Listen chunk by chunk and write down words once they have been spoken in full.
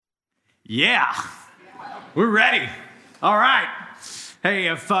Yeah, we're ready. All right. Hey,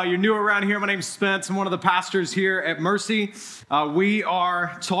 if you're new around here, my name's Spence. I'm one of the pastors here at Mercy. We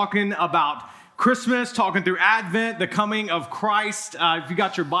are talking about Christmas, talking through Advent, the coming of Christ. If you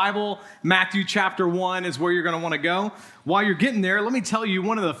got your Bible, Matthew chapter 1 is where you're going to want to go. While you're getting there, let me tell you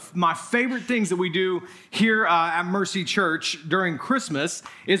one of my favorite things that we do here at Mercy Church during Christmas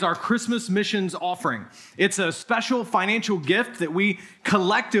is our Christmas missions offering. It's a special financial gift that we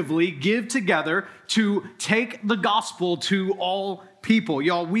collectively give together to take the gospel to all people.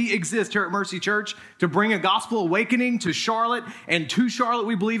 Y'all, we exist here at Mercy Church to bring a gospel awakening to Charlotte, and to Charlotte,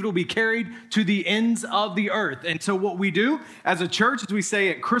 we believe it will be carried to the ends of the earth. And so what we do as a church, as we say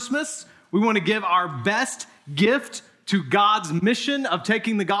at Christmas, we want to give our best gift to God's mission of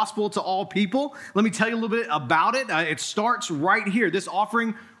taking the gospel to all people. Let me tell you a little bit about it. It starts right here. This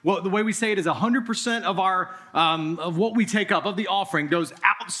offering, well, the way we say it is 100% of our of what we take up of the offering goes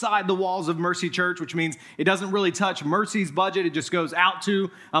outside the walls of Mercy Church, which means it doesn't really touch Mercy's budget. It just goes out to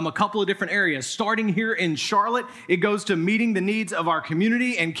a couple of different areas. Starting here in Charlotte, it goes to meeting the needs of our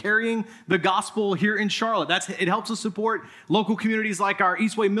community and carrying the gospel here in Charlotte. It helps us support local communities like our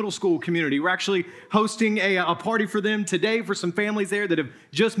Eastway Middle School community. We're actually hosting a party for them today for some families there that have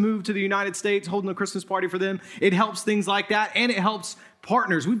just moved to the United States, holding a Christmas party for them. It helps things like that, and it helps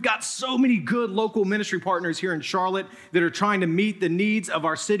partners. We've got so many good local ministry partners here in Charlotte that are trying to meet the needs of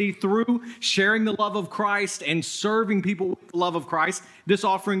our city through sharing the love of Christ and serving people with the love of Christ. This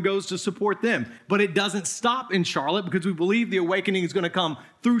offering goes to support them. But it doesn't stop in Charlotte, because we believe the awakening is going to come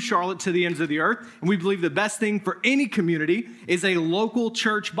through Charlotte to the ends of the earth. And we believe the best thing for any community is a local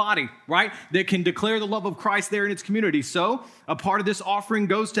church body, right, that can declare the love of Christ there in its community. So a part of this offering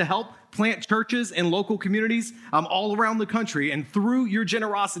goes to help plant churches in local communities all around the country. And through your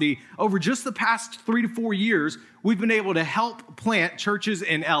generosity, over just the past 3 to 4 years, we've been able to help plant churches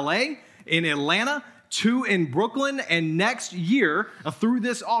in LA, in Atlanta, 2 in Brooklyn, and next year, through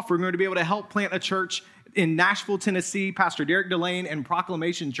this offer, we're going to be able to help plant a church in Nashville, Tennessee. Pastor Derek Delane and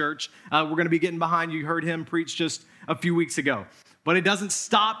Proclamation Church, we're going to be getting behind. You heard him preach just a few weeks ago. But it doesn't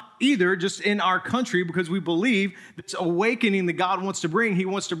stop either just in our country, because we believe this awakening that God wants to bring, he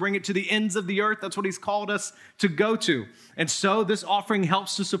wants to bring it to the ends of the earth. That's what he's called us to go to. And so this offering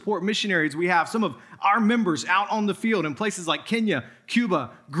helps to support missionaries. We have some of our members out on the field in places like Kenya, Cuba,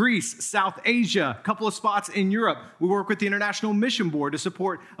 Greece, South Asia, a couple of spots in Europe. We work with the International Mission Board to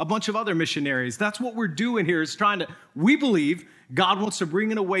support a bunch of other missionaries. That's what we're doing here, is we believe God wants to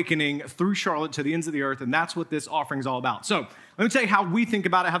bring an awakening through Charlotte to the ends of the earth, and that's what this offering is all about. So let me tell you how we think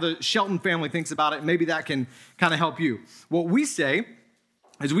about it, how the Shelton family thinks about it, and maybe that can kind of help you. What we say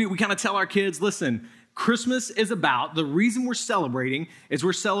is we kind of tell our kids, listen, Christmas is about, the reason we're celebrating is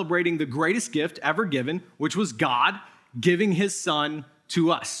we're celebrating the greatest gift ever given, which was God giving his son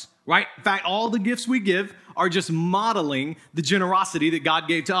to us, right? In fact, all the gifts we give are just modeling the generosity that God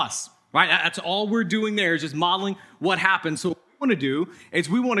gave to us, right? That's all we're doing there, is just modeling what happened. So want to do is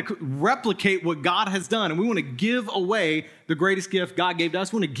we want to replicate what God has done, and we want to give away the greatest gift God gave to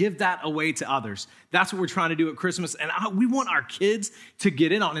us. We want to give that away to others. That's what we're trying to do at Christmas, and we want our kids to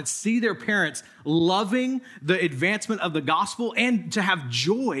get in on and see their parents loving the advancement of the gospel and to have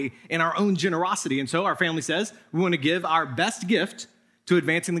joy in our own generosity. And so our family says we want to give our best gift to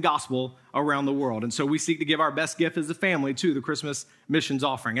advancing the gospel around the world. And so we seek to give our best gift as a family to the Christmas missions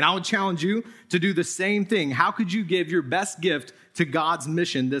offering. And I would challenge you to do the same thing. How could you give your best gift to God's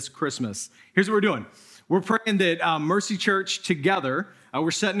mission this Christmas? Here's what we're doing. We're praying that Mercy Church together, we're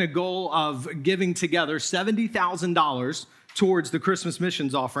setting a goal of giving together $70,000 towards the Christmas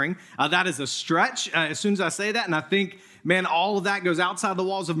missions offering. That is a stretch as soon as I say that, and I think, man, all of that goes outside the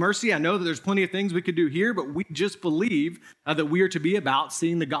walls of Mercy. I know that there's plenty of things we could do here, but we just believe that we are to be about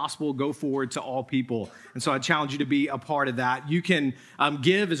seeing the gospel go forward to all people. And so I challenge you to be a part of that. You can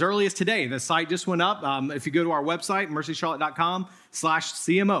give as early as today. The site just went up. If you go to our website,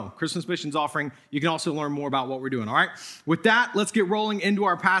 mercycharlotte.com/CMO, Christmas Missions Offering, you can also learn more about what we're doing. All right. With that, let's get rolling into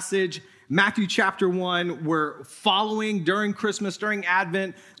our passage. Matthew chapter 1, we're following during Christmas, during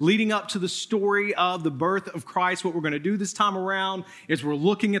Advent, leading up to the story of the birth of Christ. What we're going to do this time around is we're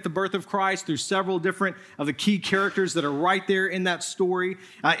looking at the birth of Christ through several different of the key characters that are right there in that story.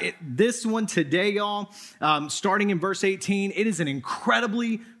 This one today, y'all, starting in verse 18, it is an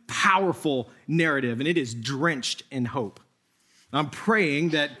incredibly powerful narrative, and it is drenched in hope. I'm praying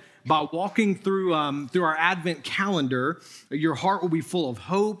that by walking through our Advent calendar, your heart will be full of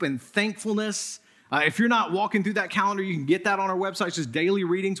hope and thankfulness. If you're not walking through that calendar, you can get that on our website. It's just daily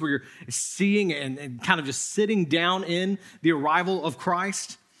readings where you're seeing and kind of just sitting down in the arrival of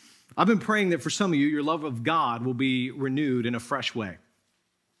Christ. I've been praying that for some of you, your love of God will be renewed in a fresh way.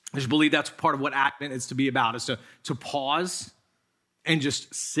 I just believe that's part of what Advent is to be about, is to pause and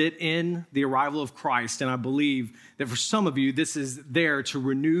just sit in the arrival of Christ. And I believe that for some of you, this is there to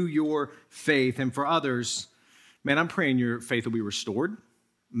renew your faith. And for others, man, I'm praying your faith will be restored.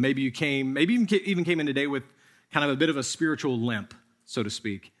 Maybe you even came in today with kind of a bit of a spiritual limp, so to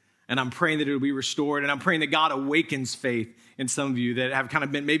speak. And I'm praying that it'll be restored. And I'm praying that God awakens faith in some of you that have kind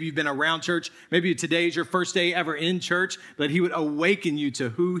of been, maybe you've been around church. Maybe today is your first day ever in church, but he would awaken you to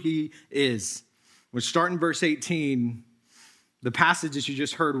who he is. We'll start in verse 18. The passage that you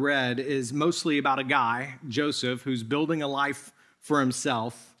just heard read is mostly about a guy, Joseph, who's building a life for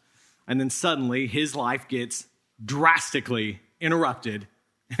himself. And then suddenly his life gets drastically interrupted.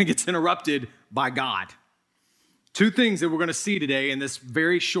 And it gets interrupted by God. Two things that we're going to see today in this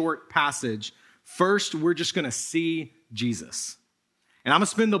very short passage. First, we're just going to see Jesus. And I'm going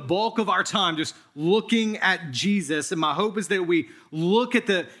to spend the bulk of our time just looking at Jesus. And my hope is that we look at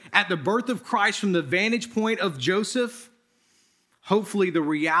the birth of Christ from the vantage point of Joseph. Hopefully the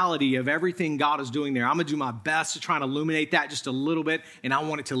reality of everything God is doing there. I'm going to do my best to try and illuminate that just a little bit. And I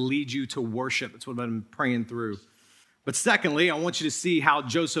want it to lead you to worship. That's what I've been praying through. But secondly, I want you to see how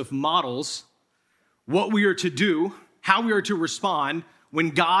Joseph models what we are to do, how we are to respond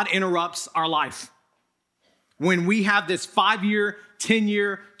when God interrupts our life. When we have this 5-year,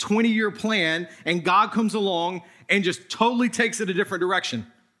 10-year, 20-year plan, and God comes along and just totally takes it a different direction,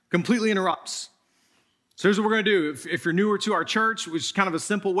 completely interrupts. So here's what we're going to do. If you're newer to our church, which is kind of a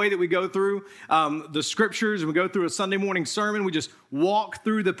simple way that we go through the scriptures, and we go through a Sunday morning sermon, we just walk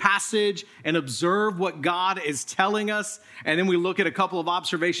through the passage and observe what God is telling us, and then we look at a couple of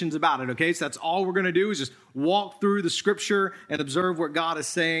observations about it, okay? So that's all we're going to do is just walk through the scripture and observe what God is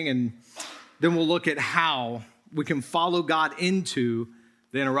saying, and then we'll look at how we can follow God into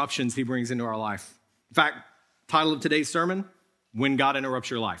the interruptions he brings into our life. In fact, title of today's sermon, When God Interrupts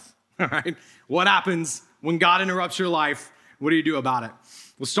Your Life. All right? What happens when God interrupts your life? What do you do about it?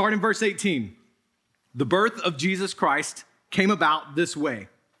 We'll start in verse 18. The birth of Jesus Christ came about this way.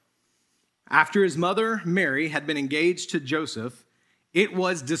 After his mother, Mary, had been engaged to Joseph, it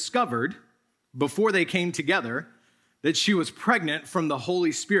was discovered before they came together that she was pregnant from the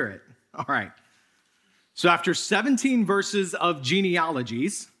Holy Spirit. All right. So after 17 verses of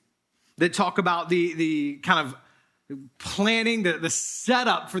genealogies that talk about the kind of planning, the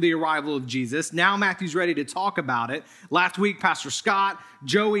setup for the arrival of Jesus. Now Matthew's ready to talk about it. Last week, Pastor Scott,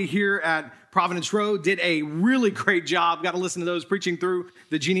 Joey here at Providence Road did a really great job. Got to listen to those preaching through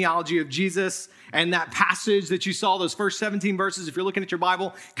the genealogy of Jesus. And that passage that you saw, those first 17 verses, if you're looking at your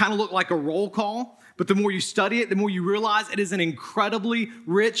Bible, kind of look like a roll call. But the more you study it, the more you realize it is an incredibly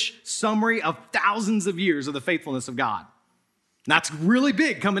rich summary of thousands of years of the faithfulness of God. And that's really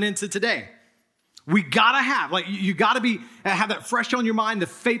big coming into today. We gotta have, you gotta have that fresh on your mind, the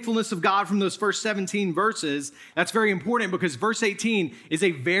faithfulness of God from those first 17 verses. That's very important because verse 18 is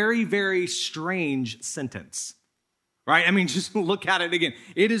a very, very strange sentence, right? I mean, just look at it again.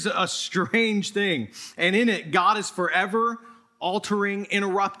 It is a strange thing. And in it, God is forever altering,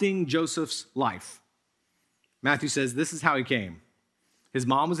 interrupting Joseph's life. Matthew says this is how he came. His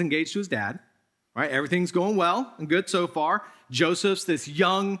mom was engaged to his dad, right? Everything's going well and good so far. Joseph's this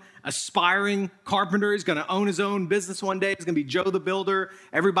young, aspiring carpenter. He's going to own his own business one day. He's going to be Joe the Builder.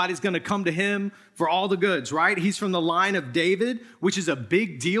 Everybody's going to come to him for all the goods, right? He's from the line of David, which is a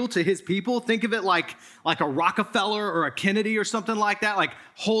big deal to his people. Think of it like a Rockefeller or a Kennedy or something like that. Like a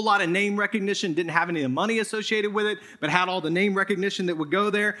whole lot of name recognition. Didn't have any of the money associated with it, but had all the name recognition that would go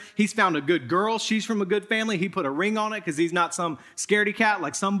there. He's found a good girl. She's from a good family. He put a ring on it because he's not some scaredy cat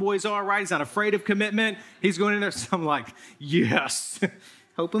like some boys are, right? He's not afraid of commitment. He's going in there, so I'm like, yes.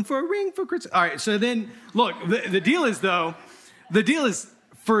 Hoping for a ring for Christmas. All right, so then, look, the deal is,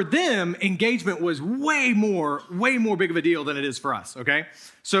 for them, engagement was way more big of a deal than it is for us, okay?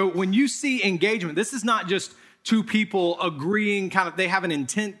 So when you see engagement, this is not just two people agreeing, kind of, they have an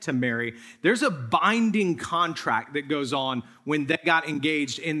intent to marry. There's a binding contract that goes on when they got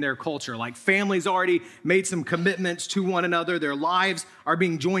engaged in their culture. Like families already made some commitments to one another. Their lives are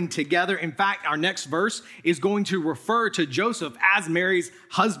being joined together. In fact, our next verse is going to refer to Joseph as Mary's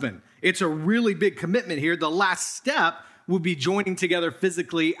husband. It's a really big commitment here. The last step would be joining together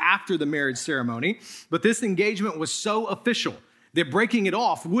physically after the marriage ceremony. But this engagement was so official that breaking it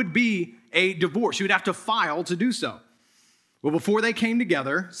off would be a divorce. You would have to file to do so. Well, before they came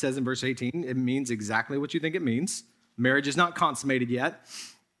together, it says in verse 18, it means exactly what you think it means. Marriage is not consummated yet.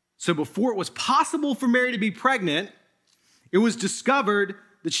 So before it was possible for Mary to be pregnant, it was discovered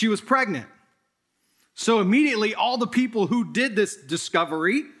that she was pregnant. So immediately, all the people who did this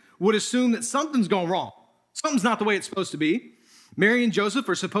discovery would assume that something's gone wrong. Something's not the way it's supposed to be. Mary and Joseph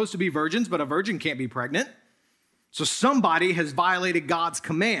are supposed to be virgins, but a virgin can't be pregnant. So somebody has violated God's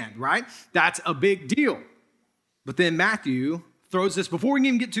command, right? That's a big deal. But then Matthew throws this, before we can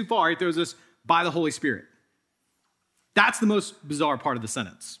even get too far, he throws this by the Holy Spirit. That's the most bizarre part of the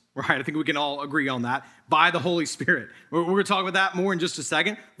sentence, right? I think we can all agree on that. By the Holy Spirit. We're going to talk about that more in just a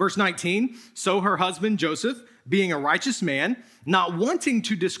second. Verse 19, so her husband Joseph, being a righteous man, not wanting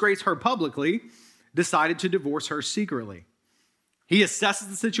to disgrace her publicly, decided to divorce her secretly. He assesses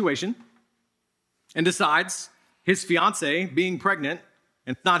the situation and decides his fiance being pregnant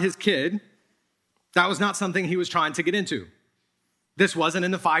and not his kid, that was not something he was trying to get into. This wasn't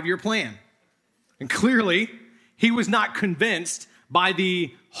in the 5-year plan. And clearly, he was not convinced by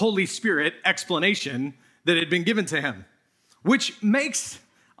the Holy Spirit explanation that had been given to him, which makes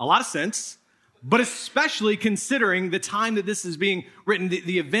a lot of sense, but especially considering the time that this is being written,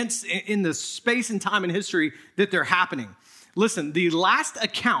 the events in the space and time in history that they're happening. Listen, the last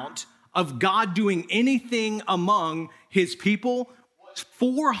account of God doing anything among his people was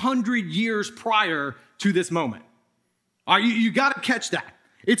 400 years prior to this moment. All right, you got to catch that.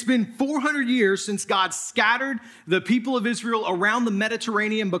 It's been 400 years since God scattered the people of Israel around the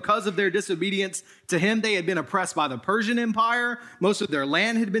Mediterranean because of their disobedience to him. They had been oppressed by the Persian Empire. Most of their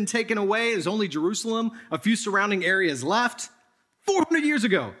land had been taken away. There's only Jerusalem, a few surrounding areas left. 400 years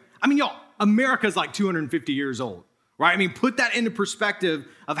ago. I mean, y'all, America's like 250 years old. Right? I mean, put that into perspective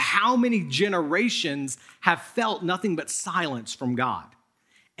of how many generations have felt nothing but silence from God.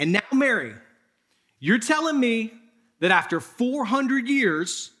 And now, Mary, you're telling me that after 400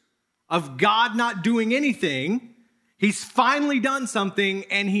 years of God not doing anything, he's finally done something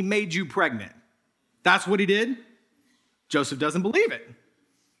and he made you pregnant. That's what he did? Joseph doesn't believe it.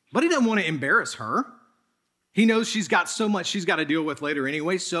 But he doesn't want to embarrass her. He knows she's got so much she's got to deal with later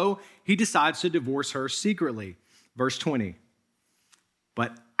anyway, so he decides to divorce her secretly. Verse 20,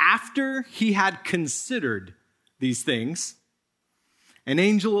 but after he had considered these things, an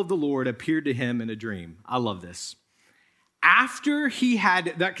angel of the Lord appeared to him in a dream. I love this. After he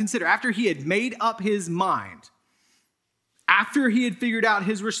had made up his mind, after he had figured out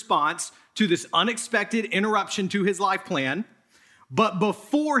his response to this unexpected interruption to his life plan, but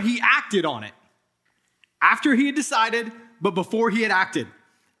before he acted on it, after he had decided, but before he had acted,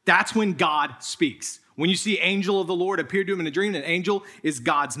 that's when God speaks. When you see angel of the Lord appear to him in a dream, an angel is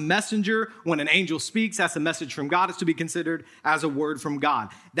God's messenger. When an angel speaks, that's a message from God. It's to be considered as a word from God.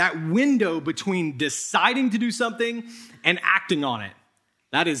 That window between deciding to do something and acting on it,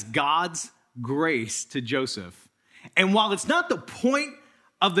 that is God's grace to Joseph. And while it's not the point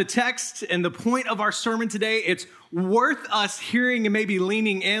of the text and the point of our sermon today, it's worth us hearing and maybe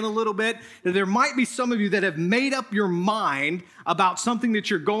leaning in a little bit. There might be some of you that have made up your mind about something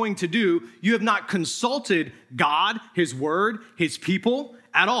that you're going to do. You have not consulted God, his word, his people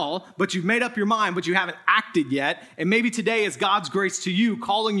at all, but you've made up your mind, but you haven't acted yet. And maybe today is God's grace to you,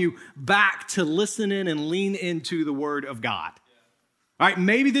 calling you back to listen in and lean into the word of God. All right,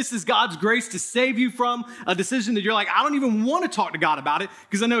 maybe this is God's grace to save you from a decision that you're like, I don't even want to talk to God about it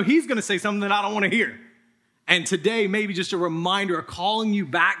because I know he's going to say something that I don't want to hear. And today, maybe just a reminder, calling you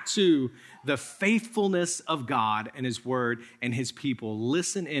back to the faithfulness of God and his word and his people.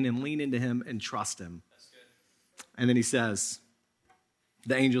 Listen in and lean into him and trust him. That's good. And then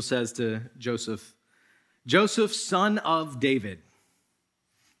the angel says to Joseph, Joseph, son of David,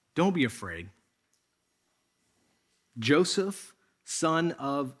 don't be afraid. Joseph, son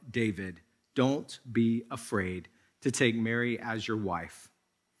of David, don't be afraid to take Mary as your wife,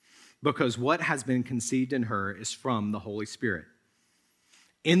 because what has been conceived in her is from the Holy Spirit.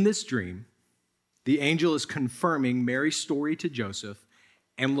 In this dream, the angel is confirming Mary's story to Joseph,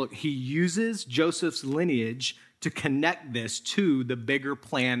 and look, he uses Joseph's lineage to connect this to the bigger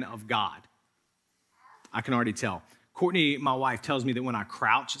plan of God. I can already tell. Courtney, my wife, tells me that when I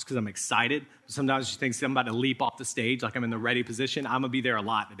crouch, it's because I'm excited. Sometimes she thinks I'm about to leap off the stage like I'm in the ready position. I'm going to be there a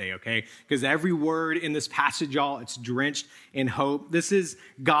lot today, okay? Because every word in this passage, y'all, it's drenched in hope. This is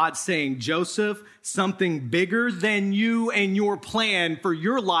God saying, Joseph, something bigger than you and your plan for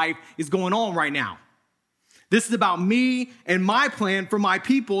your life is going on right now. This is about me and my plan for my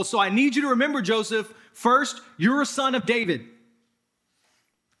people. So I need you to remember, Joseph, first, you're a son of David.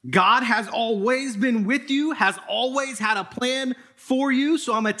 God has always been with you, has always had a plan for you.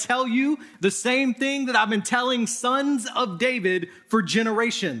 So I'm going to tell you the same thing that I've been telling sons of David for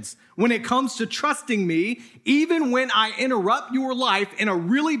generations. When it comes to trusting me, even when I interrupt your life in a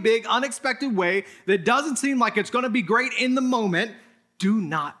really big, unexpected way that doesn't seem like it's going to be great in the moment, do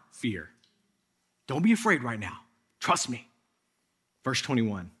not fear. Don't be afraid right now. Trust me. Verse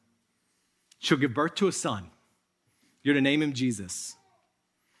 21, she'll give birth to a son, You're to name him Jesus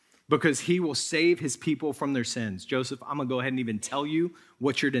because he will save his people from their sins. Joseph, I'm going to go ahead and even tell you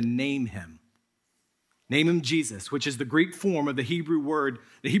what you're to name him. Name him Jesus, which is the Greek form of the Hebrew word,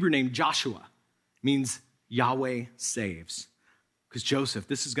 the Hebrew name Joshua, means Yahweh saves. Because Joseph,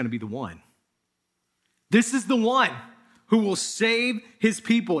 this is going to be the one. This is the one who will save his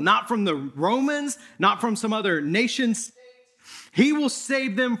people, not from the Romans, not from some other nation state. He will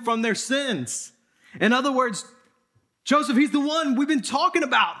save them from their sins. In other words, Joseph, he's the one we've been talking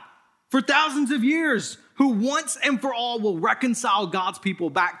about for thousands of years, who once and for all will reconcile God's people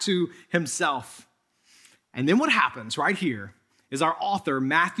back to himself. And then what happens right here is our author,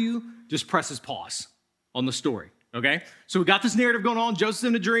 Matthew, just presses pause on the story, okay? So we got this narrative going on. Joseph's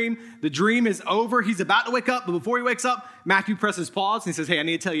in a dream. The dream is over. He's about to wake up, but before he wakes up, Matthew presses pause and he says, hey, I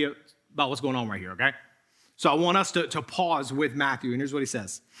need to tell you about what's going on right here, okay? So I want us to pause with Matthew, and here's what he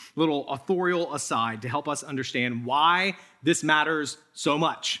says. A little authorial aside to help us understand why this matters so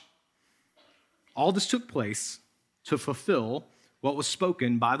much. All this took place to fulfill what was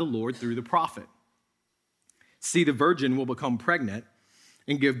spoken by the Lord through the prophet. See, the virgin will become pregnant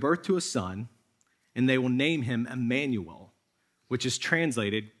and give birth to a son, and they will name him Emmanuel, which is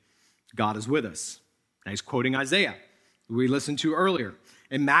translated, God is with us. Now he's quoting Isaiah, who we listened to earlier.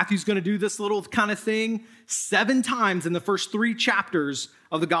 And Matthew's going to do this little kind of thing 7 times in the first 3 chapters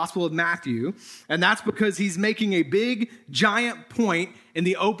of the Gospel of Matthew. And that's because he's making a big, giant point in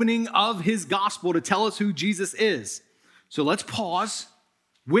the opening of his gospel to tell us who Jesus is. So let's pause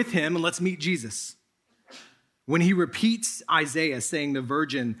with him and let's meet Jesus. When he repeats Isaiah saying the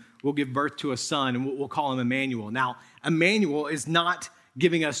virgin will give birth to a son, and we'll call him Emmanuel. Now, Emmanuel is not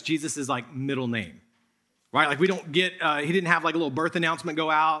giving us Jesus' like middle name, right? Like we don't get, he didn't have like a little birth announcement go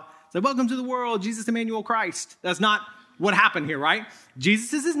out. It's like, welcome to the world, Jesus Emmanuel Christ. That's not what happened here, right?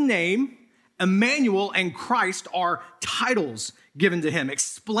 Jesus is his name. Emmanuel and Christ are titles given to him,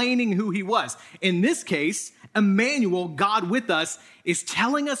 explaining who he was. In this case, Emmanuel, God with us, is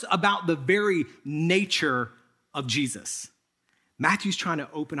telling us about the very nature of Jesus. Matthew's trying to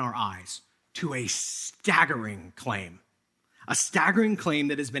open our eyes to a staggering claim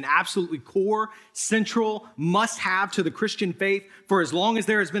that has been absolutely core, central, must-have to the Christian faith for as long as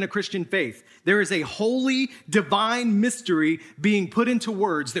there has been a Christian faith. There is a holy, divine mystery being put into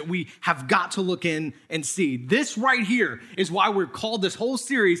words that we have got to look in and see. This right here is why we're called this whole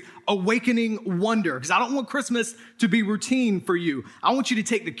series Awakening Wonder, because I don't want Christmas to be routine for you. I want you to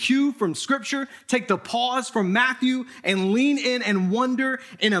take the cue from Scripture, take the pause from Matthew, and lean in and wonder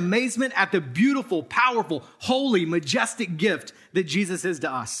in amazement at the beautiful, powerful, holy, majestic gift that Jesus is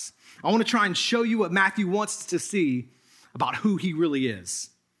to us. I want to try and show you what Matthew wants to see about who he really is.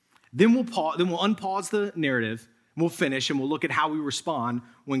 Then we'll unpause the narrative, and we'll finish, and we'll look at how we respond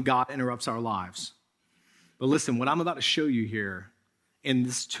when God interrupts our lives. But listen, what I'm about to show you here in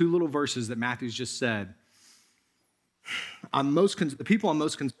these 2 little verses that Matthew's just said, the people I'm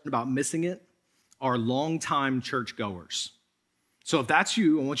most concerned about missing it are longtime churchgoers. So if that's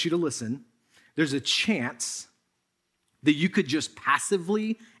you, I want you to listen. There's a chance that you could just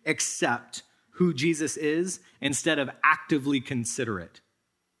passively accept who Jesus is instead of actively consider it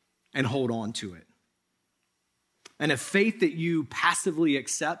and hold on to it. And a faith that you passively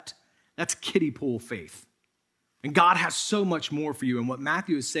accept, that's kiddie pool faith. And God has so much more for you. And what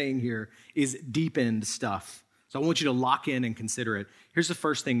Matthew is saying here is deep-end stuff. So I want you to lock in and consider it. Here's the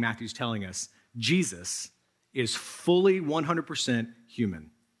first thing Matthew's telling us. Jesus is fully 100% human.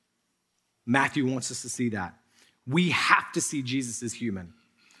 Matthew wants us to see that. We have to see Jesus as human.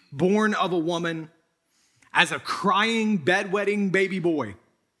 Born of a woman, as a crying, bedwetting baby boy.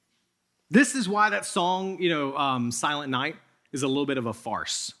 This is why that song, Silent Night, is a little bit of a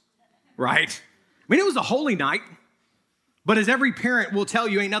farce, right? I mean, it was a holy night, but as every parent will tell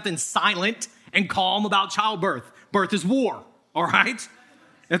you, ain't nothing silent and calm about childbirth. Birth is war, all right?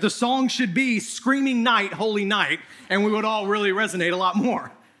 If the song should be Screaming Night, Holy Night, and we would all really resonate a lot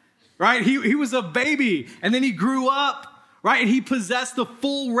more, right? He was a baby, and then he grew up, right? And he possessed the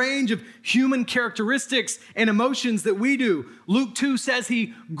full range of human characteristics and emotions that we do. Luke 2 says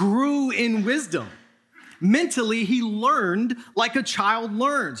he grew in wisdom. Mentally, he learned like a child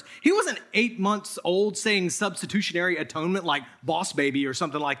learns. He wasn't 8 months old saying substitutionary atonement like Boss Baby or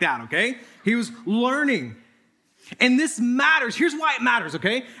something like that, okay? He was learning. And this matters. Here's why it matters,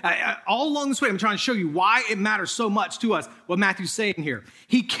 okay? All along this way, I'm trying to show you why it matters so much to us, what Matthew's saying here.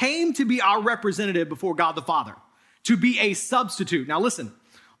 He came to be our representative before God the Father, to be a substitute. Now listen,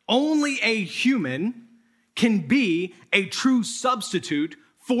 only a human can be a true substitute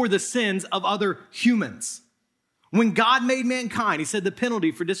for the sins of other humans. When God made mankind, he said the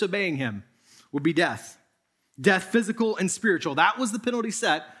penalty for disobeying him would be death. Death, physical and spiritual. That was the penalty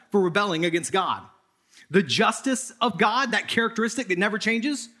set for rebelling against God. The justice of God, that characteristic that never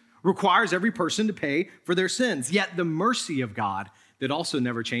changes, requires every person to pay for their sins. Yet the mercy of God, that also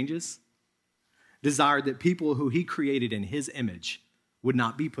never changes, desired that people who he created in his image would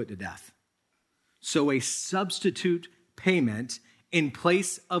not be put to death. So a substitute payment in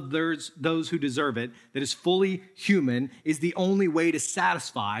place of those who deserve it, that is fully human, is the only way to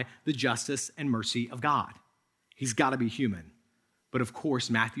satisfy the justice and mercy of God. He's got to be human. But of course,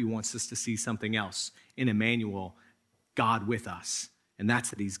 Matthew wants us to see something else in Emmanuel, God with us. And that's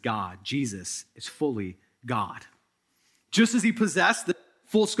that he's God. Jesus is fully God. Just as he possessed the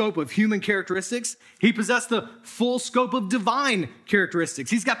full scope of human characteristics, he possessed the full scope of divine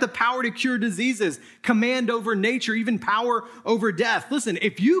characteristics. He's got the power to cure diseases, command over nature, even power over death. Listen,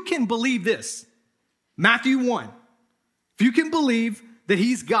 if you can believe this, Matthew 1, if you can believe that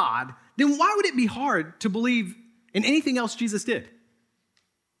he's God, then why would it be hard to believe in anything else Jesus did?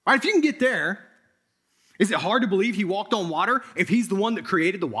 Right? If you can get there, is it hard to believe he walked on water if he's the one that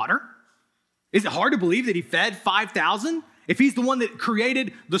created the water? Is it hard to believe that he fed 5,000 if he's the one that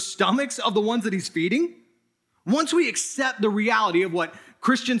created the stomachs of the ones that he's feeding? Once we accept the reality of what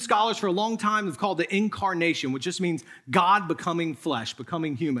Christian scholars for a long time have called the incarnation, which just means God becoming flesh,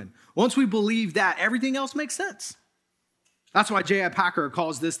 becoming human. Once we believe that, everything else makes sense. That's why J.I. Packer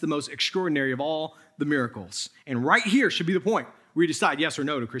calls this the most extraordinary of all the miracles. And right here should be the point where you decide yes or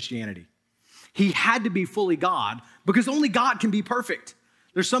no to Christianity. He had to be fully God because only God can be perfect.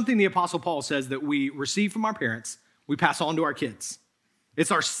 There's something the Apostle Paul says that we receive from our parents, we pass on to our kids.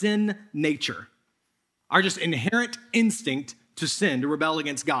 It's our sin nature, our just inherent instinct to sin, to rebel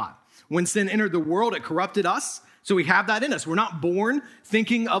against God. When sin entered the world, it corrupted us, so we have that in us. We're not born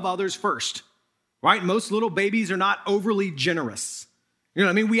thinking of others first, right? Most little babies are not overly generous. You know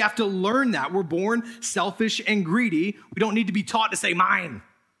what I mean? We have to learn that. We're born selfish and greedy. We don't need to be taught to say mine.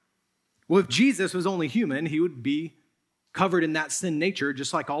 Well, if Jesus was only human, he would be covered in that sin nature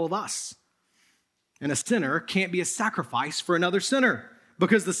just like all of us. And a sinner can't be a sacrifice for another sinner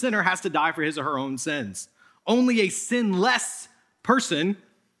because the sinner has to die for his or her own sins. Only a sinless person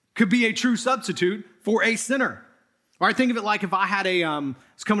could be a true substitute for a sinner. All right, think of it like if I had getting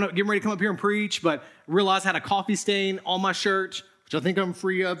ready to come up here and preach, but realized I had a coffee stain on my shirt, which I think I'm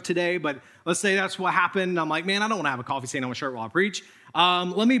free of today, but let's say that's what happened. I'm like, man, I don't want to have a coffee stain on my shirt while I preach.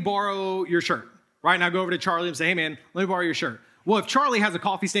 Let me borrow your shirt, right? And I go over to Charlie and say, hey, man, let me borrow your shirt. Well, if Charlie has a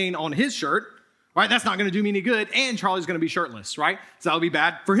coffee stain on his shirt, right, that's not going to do me any good, and Charlie's going to be shirtless, right? So that'll be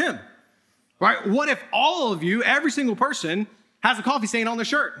bad for him, right? What if all of you, every single person, has a coffee stain on their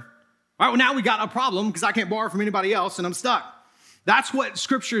shirt? All right, well, now we got a problem because I can't borrow from anybody else, and I'm stuck. That's what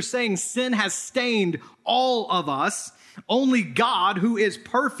Scripture is saying. Sin has stained all of us. Only God, who is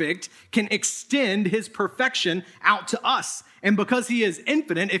perfect, can extend his perfection out to us. And because he is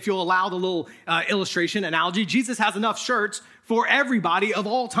infinite, if you'll allow the little illustration analogy, Jesus has enough shirts for everybody of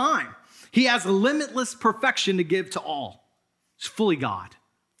all time. He has limitless perfection to give to all. He's fully God,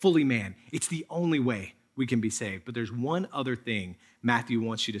 fully man. It's the only way we can be saved. But there's one other thing Matthew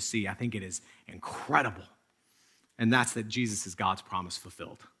wants you to see. I think it is incredible. And that's that Jesus is God's promise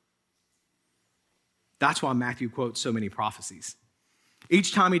fulfilled. That's why Matthew quotes so many prophecies.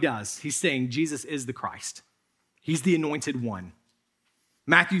 Each time he does, he's saying Jesus is the Christ. He's the anointed one.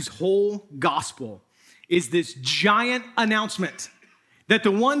 Matthew's whole gospel is this giant announcement that the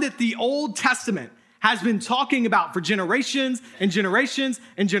one that the Old Testament has been talking about for generations and generations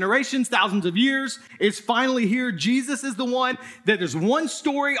and generations, thousands of years, is finally here. Jesus is the one that there's one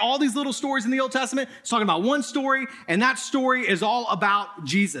story, all these little stories in the Old Testament, it's talking about one story, and that story is all about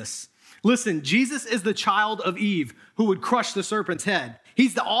Jesus. Listen, Jesus is the child of Eve who would crush the serpent's head.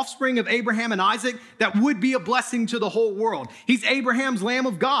 He's the offspring of Abraham and Isaac that would be a blessing to the whole world. He's Abraham's Lamb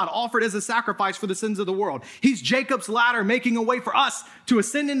of God offered as a sacrifice for the sins of the world. He's Jacob's ladder making a way for us to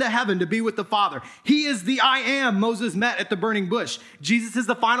ascend into heaven to be with the Father. He is the I am Moses met at the burning bush. Jesus is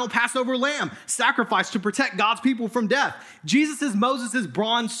the final Passover lamb sacrificed to protect God's people from death. Jesus is Moses'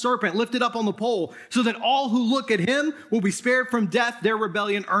 bronze serpent lifted up on the pole so that all who look at him will be spared from death. Their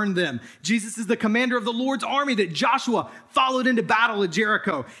rebellion earned them. Jesus is the commander of the Lord's army that Joshua followed into battle at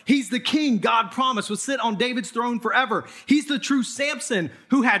Jericho. He's the king God promised would sit on David's throne forever. He's the true Samson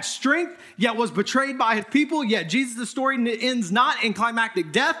who had strength, yet was betrayed by his people. Yet Jesus' story ends not in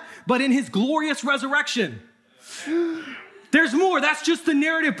climactic death, but in his glorious resurrection. There's more. That's just the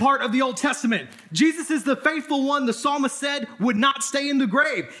narrative part of the Old Testament. Jesus is the faithful one the psalmist said would not stay in the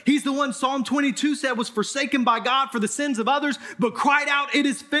grave. He's the one Psalm 22 said was forsaken by God for the sins of others, but cried out, "It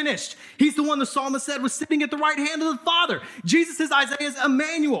is finished." He's the one the psalmist said was sitting at the right hand of the Father. Jesus is Isaiah's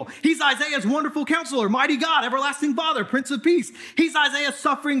Emmanuel. He's Isaiah's wonderful counselor, mighty God, everlasting Father, Prince of Peace. He's Isaiah's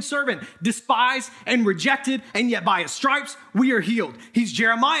suffering servant, despised and rejected, and yet by his stripes we are healed. He's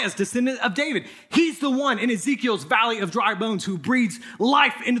Jeremiah's descendant of David. He's the one in Ezekiel's valley of dry bones who breathes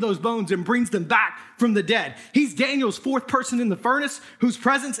life into those bones and brings them back from the dead. He's Daniel's fourth person in the furnace whose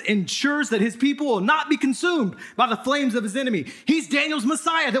presence ensures that his people will not be consumed by the flames of his enemy. He's Daniel's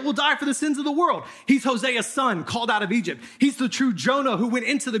Messiah that will die for the sins of the world. He's Hosea's son called out of Egypt. He's the true Jonah who went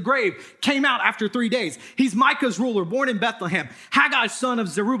into the grave, came out after 3 days. He's Micah's ruler born in Bethlehem, Haggai's son of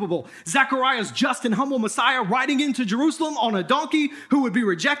Zerubbabel, Zechariah's just and humble Messiah riding into Jerusalem on a donkey who would be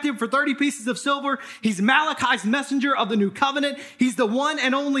rejected for 30 pieces of silver. He's Malachi's messenger of the new covenant. He's the one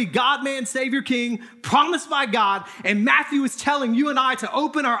and only God-man, Savior, King, promised by God. And Matthew is telling you and I to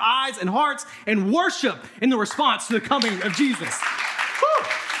open our eyes and hearts and worship in the response to the coming of Jesus. Whew.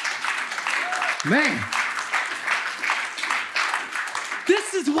 Man.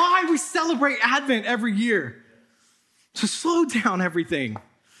 This is why we celebrate Advent every year. To slow down everything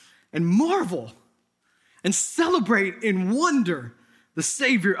and marvel and celebrate in wonder the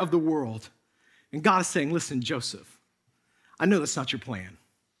Savior of the world. And God is saying, listen, Joseph, I know that's not your plan,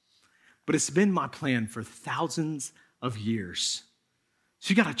 but it's been my plan for thousands of years. So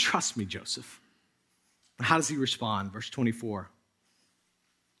you got to trust me, Joseph. And how does he respond? Verse 24.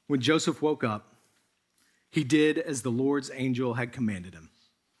 When Joseph woke up, he did as the Lord's angel had commanded him.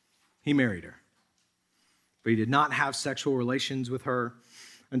 He married her, but he did not have sexual relations with her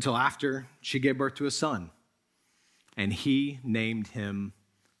until after she gave birth to a son, and he named him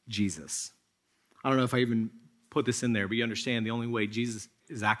Jesus. I don't know if I even put this in there, but you understand the only way Jesus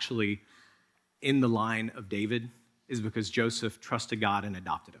is actually in the line of David is because Joseph trusted God and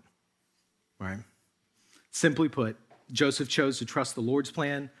adopted him, right? Simply put, Joseph chose to trust the Lord's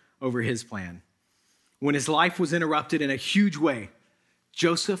plan over his plan. When his life was interrupted in a huge way,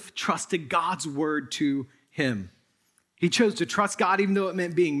 Joseph trusted God's word to him. He chose to trust God even though it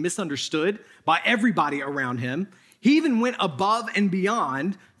meant being misunderstood by everybody around him. He even went above and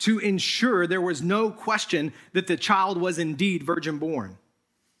beyond to ensure there was no question that the child was indeed virgin born.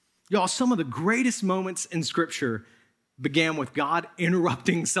 Y'all, some of the greatest moments in Scripture began with God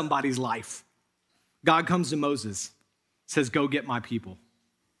interrupting somebody's life. God comes to Moses, says, go get my people.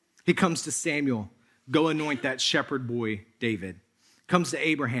 He comes to Samuel, go anoint that shepherd boy, David. Comes to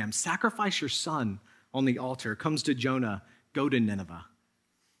Abraham, sacrifice your son on the altar. Comes to Jonah, go to Nineveh.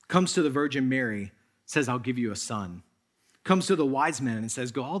 Comes to the Virgin Mary, says, I'll give you a son. Comes to the wise men and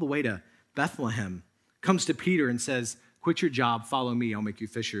says, go all the way to Bethlehem. Comes to Peter and says, quit your job, follow me, I'll make you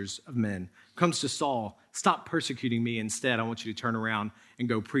fishers of men. Comes to Saul, stop persecuting me. Instead, I want you to turn around and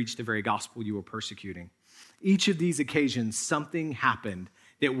go preach the very gospel you were persecuting. Each of these occasions, something happened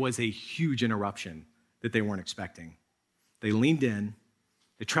that was a huge interruption that they weren't expecting. They leaned in,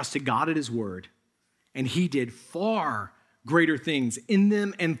 they trusted God at his word, and he did far greater things in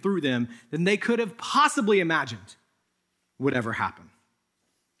them and through them than they could have possibly imagined would ever happen.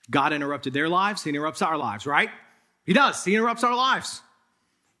 God interrupted their lives, he interrupts our lives, right? He does, he interrupts our lives.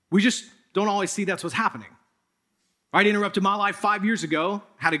 We just don't always see that's what's happening. Right? He interrupted my life 5 years ago,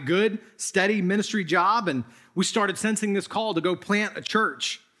 had a good, steady ministry job, and we started sensing this call to go plant a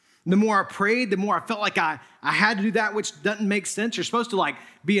church. The more I prayed, the more I felt like I had to do that, which doesn't make sense. You're supposed to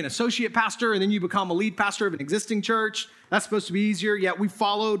be an associate pastor, and then you become a lead pastor of an existing church. That's supposed to be easier. Yet we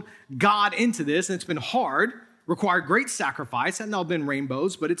followed God into this, and it's been hard, required great sacrifice. Hasn't all been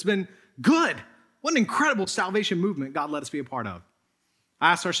rainbows, but it's been good. What an incredible salvation movement God let us be a part of.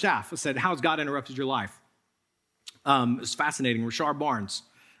 I asked our staff, I said, how has God interrupted your life? It was fascinating. Rashard Barnes,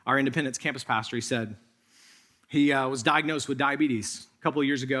 our Independence campus pastor, he said he was diagnosed with diabetes a couple of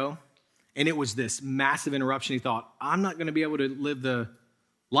years ago, and it was this massive interruption. He thought, I'm not going to be able to live the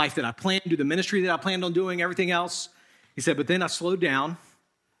life that I planned, do the ministry that I planned on doing, everything else. He said, but then I slowed down,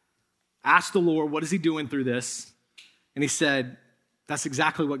 asked the Lord, what is he doing through this? And he said, that's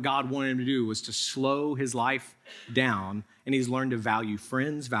exactly what God wanted him to do, was to slow his life down, and he's learned to value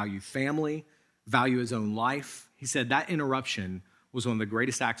friends, value family, value his own life. He said that interruption was one of the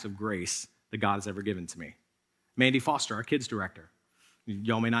greatest acts of grace that God has ever given to me. Mandy Foster, our kids director.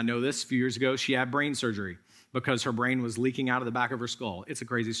 Y'all may not know this. A few years ago, she had brain surgery because her brain was leaking out of the back of her skull. It's a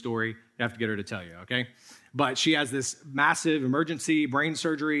crazy story. You have to get her to tell you, okay? But she has this massive emergency brain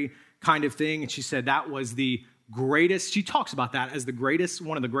surgery kind of thing, and she said that was the greatest, she talks about that as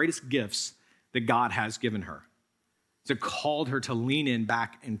one of the greatest gifts that God has given her. So it called her to lean in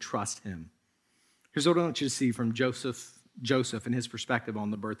back and trust him. Here's what I want you to see from Joseph and his perspective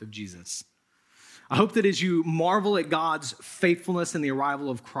on the birth of Jesus. I hope that as you marvel at God's faithfulness in the arrival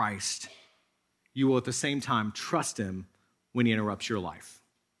of Christ, you will at the same time trust him when he interrupts your life.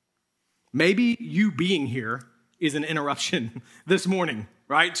 Maybe you being here is an interruption this morning,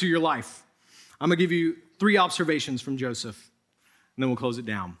 right, to your life. I'm going to give you 3 observations from Joseph, and then we'll close it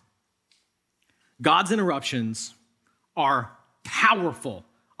down. God's interruptions are powerful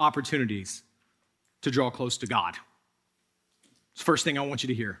opportunities to draw close to God. It's the first thing I want you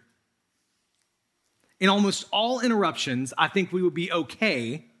to hear. In almost all interruptions, I think we would be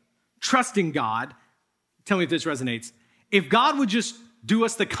okay trusting God. Tell me if this resonates. If God would just do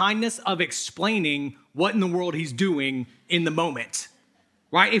us the kindness of explaining what in the world he's doing in the moment,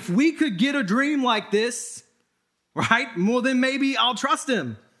 right? If we could get a dream like this, right, well, then maybe I'll trust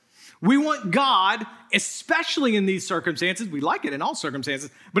him. We want God, especially in these circumstances, we like it in all circumstances,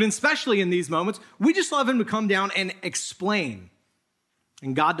 but especially in these moments, we just love him to come down and explain.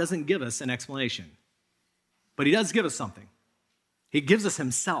 And God doesn't give us an explanation, but he does give us something. He gives us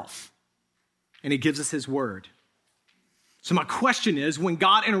himself, and he gives us his word. So my question is, when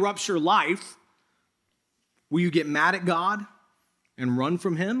God interrupts your life, will you get mad at God and run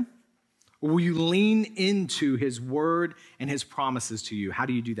from him? Or will you lean into his word and his promises to you? How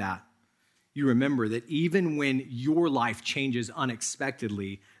do you do that? You remember that even when your life changes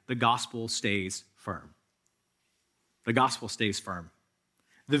unexpectedly, the gospel stays firm. The gospel stays firm.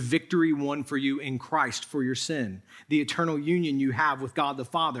 The victory won for you in Christ for your sin, the eternal union you have with God the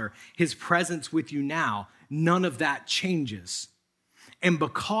Father, his presence with you now, none of that changes. And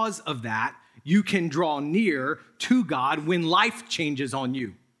because of that, you can draw near to God when life changes on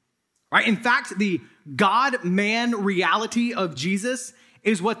you, right? In fact, the God-man reality of Jesus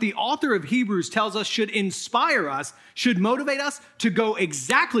is what the author of Hebrews tells us should inspire us, should motivate us to go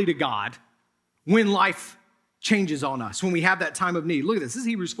exactly to God when life changes on us, when we have that time of need. Look at this. This is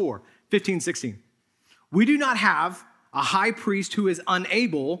Hebrews 4, 15, 16. We do not have a high priest who is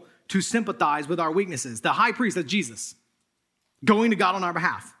unable to sympathize with our weaknesses. The high priest, that's Jesus, going to God on our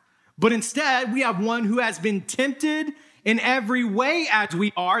behalf. But instead, we have one who has been tempted in every way as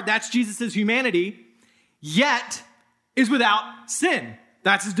we are. That's Jesus' humanity, yet is without sin.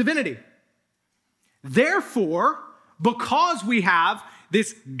 That's his divinity. Therefore, because we have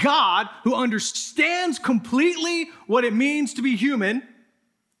this God who understands completely what it means to be human,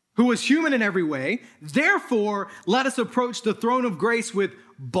 who was human in every way, therefore, let us approach the throne of grace with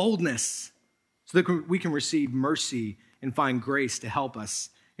boldness so that we can receive mercy and find grace to help us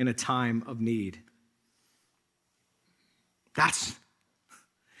in a time of need. That's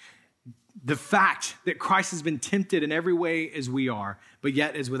the fact that Christ has been tempted in every way as we are, but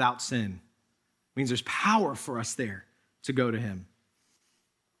yet is without sin. Means there's power for us there to go to him.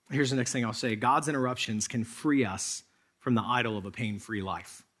 Here's the next thing I'll say. God's interruptions can free us from the idol of a pain-free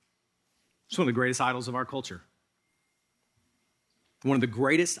life. It's one of the greatest idols of our culture. One of the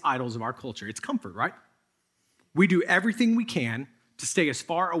greatest idols of our culture. It's comfort, right? We do everything we can to stay as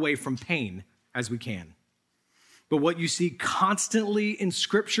far away from pain as we can. But what you see constantly in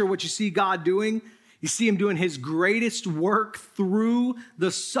Scripture, what you see God doing, you see him doing his greatest work through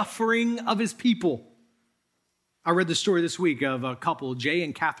the suffering of his people. I read the story this week of a couple, Jay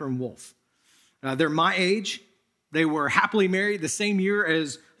and Catherine Wolf. They're my age. They were happily married the same year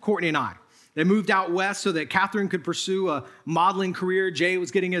as Courtney and I. They moved out west so that Catherine could pursue a modeling career. Jay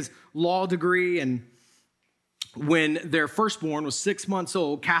was getting his law degree. And when their firstborn was 6 months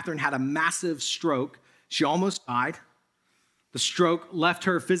old, Catherine had a massive stroke. She almost died. The stroke left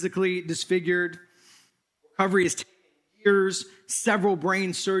her physically disfigured. Recovery has taken years, several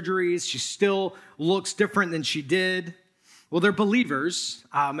brain surgeries. She still looks different than she did. Well, they're believers.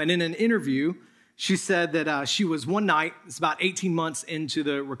 And in an interview, she said that she was one night, it's about 18 months into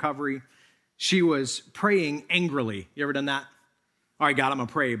the recovery, she was praying angrily. You ever done that? All right, God, I'm going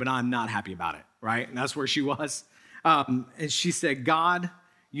to pray, but I'm not happy about it, right? And that's where she was. And she said, God,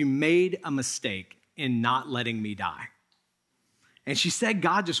 you made a mistake in not letting me die. And she said,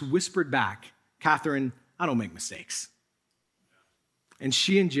 God just whispered back, Catherine, I don't make mistakes. And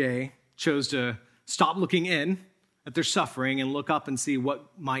she and Jay chose to stop looking in at their suffering and look up and see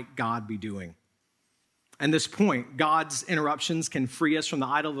what might God be doing. And this point, God's interruptions can free us from the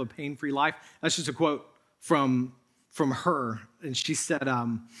idol of a pain-free life. That's just a quote from her. And she said,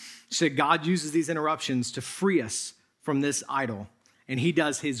 God uses these interruptions to free us from this idol. And he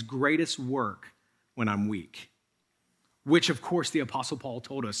does his greatest work when I'm weak, which, of course, the Apostle Paul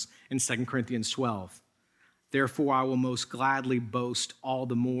told us in 2 Corinthians 12. Therefore, I will most gladly boast all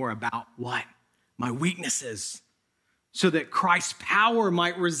the more about what? My weaknesses, so that Christ's power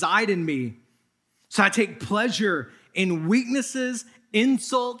might reside in me. So I take pleasure in weaknesses,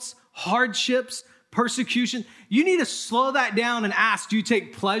 insults, hardships, persecution. You need to slow that down and ask, do you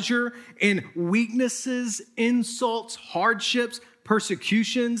take pleasure in weaknesses, insults, hardships,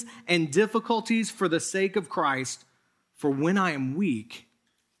 persecutions, and difficulties for the sake of Christ? For when I am weak,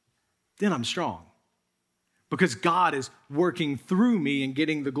 then I'm strong. Because God is working through me and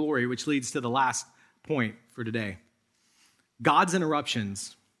getting the glory, which leads to the last point for today. God's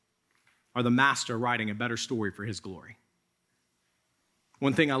interruptions are the master writing a better story for his glory.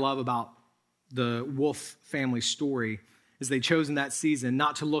 One thing I love about the Wolf family story is they chose in that season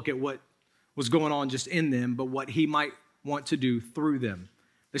not to look at what was going on just in them, but what he might want to do through them.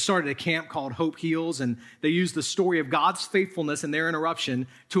 They started a camp called Hope Heals, and they used the story of God's faithfulness and their interruption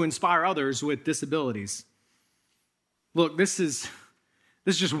to inspire others with disabilities. Look, this is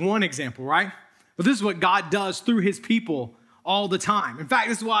just one example, right? But this is what God does through his people all the time. In fact,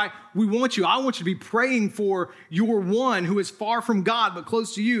 this is why I want you to be praying for your one who is far from God but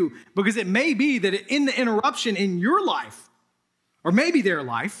close to you, because it may be that in the interruption in your life, or maybe their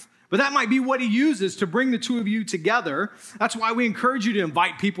life, but that might be what he uses to bring the two of you together. That's why we encourage you to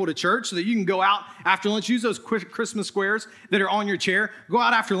invite people to church so that you can go out after lunch, use those Christmas squares that are on your chair, go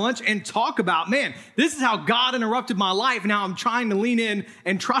out after lunch and talk about, man, this is how God interrupted my life. Now I'm trying to lean in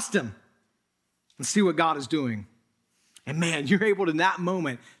and trust him and see what God is doing. And man, you're able to, in that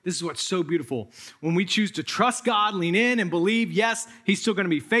moment, this is what's so beautiful. When we choose to trust God, lean in and believe, yes, he's still going to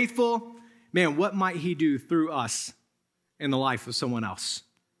be faithful. Man, what might he do through us in the life of someone else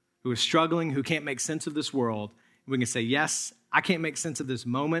who is struggling, who can't make sense of this world? We can say, yes, I can't make sense of this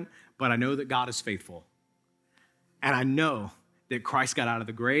moment, but I know that God is faithful. And I know that Christ got out of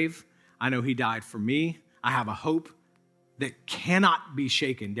the grave. I know he died for me. I have a hope that cannot be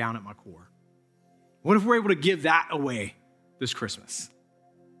shaken down at my core. What if we're able to give that away this Christmas?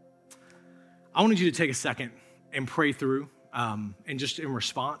 I wanted you to take a second and pray through, and just in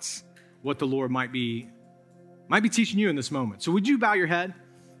response, what the Lord might be teaching you in this moment. So would you bow your head?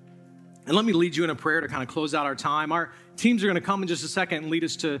 And let me lead you in a prayer to kind of close out our time. Our teams are going to come in just a second and lead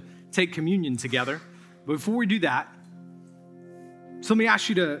us to take communion together. But before we do that, so let me ask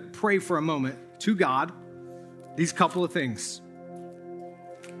you to pray for a moment to God these couple of things.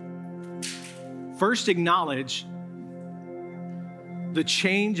 First, acknowledge the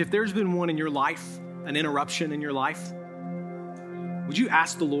change. If there's been one in your life, an interruption in your life, would you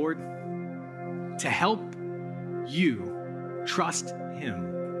ask the Lord to help you trust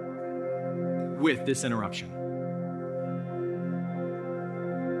him with this interruption?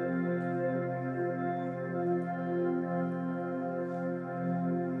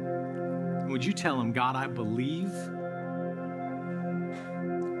 And would you tell him, God, I believe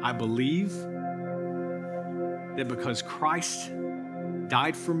that because Christ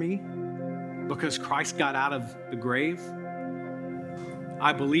died for me, because Christ got out of the grave,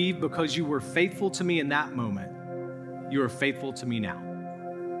 I believe because you were faithful to me in that moment, you are faithful to me now.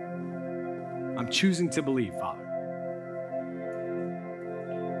 I'm choosing to believe, Father.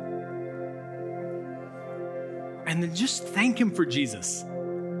 And then just thank him for Jesus.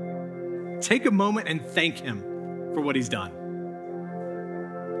 Take a moment and thank him for what he's done.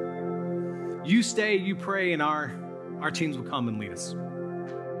 You stay, you pray, and our teams will come and lead us.